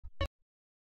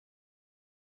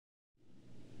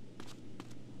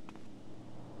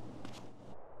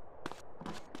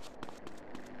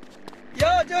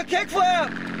Do a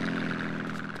kickflip!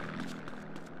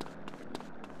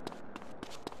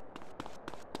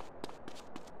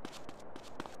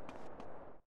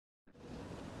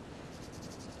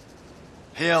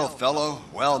 Hail, fellow.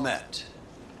 Well met.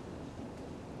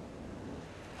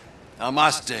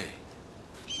 Namaste.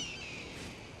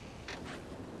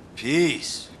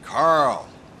 Peace. Carl,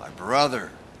 my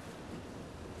brother.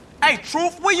 Hey,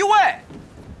 Truth, where you at?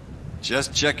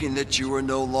 Just checking that you were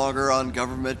no longer on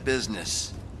government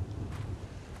business.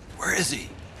 Where is he?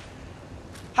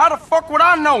 How the fuck would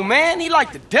I know, man? He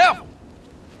like the devil.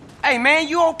 Hey, man,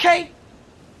 you okay?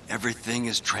 Everything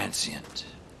is transient.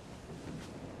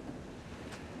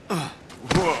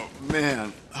 Whoa,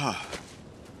 man.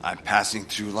 I'm passing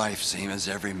through life same as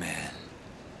every man.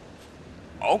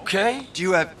 Okay. Do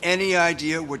you have any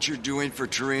idea what you're doing for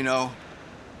Torino?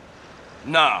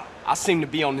 Nah, I seem to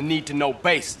be on the need-to-know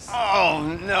basis.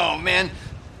 Oh, no, man.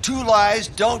 Two lies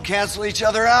don't cancel each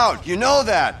other out. You know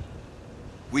that.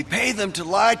 We pay them to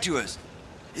lie to us.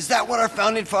 Is that what our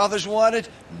founding fathers wanted?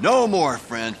 No more,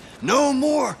 friend. No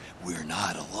more. We're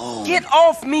not alone. Get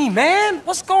off me, man.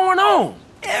 What's going on?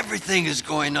 Everything is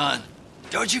going on.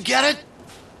 Don't you get it?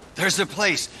 There's a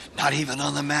place, not even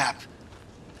on the map.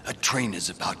 A train is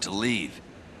about to leave.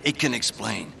 It can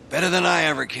explain better than I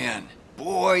ever can.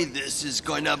 Boy, this is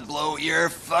going to blow your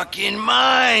fucking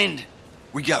mind.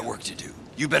 We got work to do.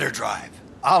 You better drive.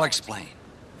 I'll explain.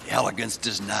 Elegance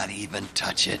does not even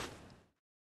touch it.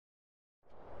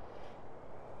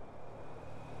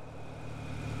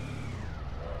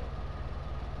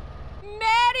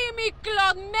 Marry me,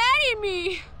 Claude, marry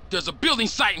me! There's a building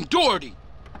site in Doherty.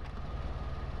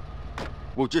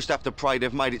 We'll just have to pray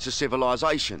they've made it to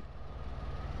civilization.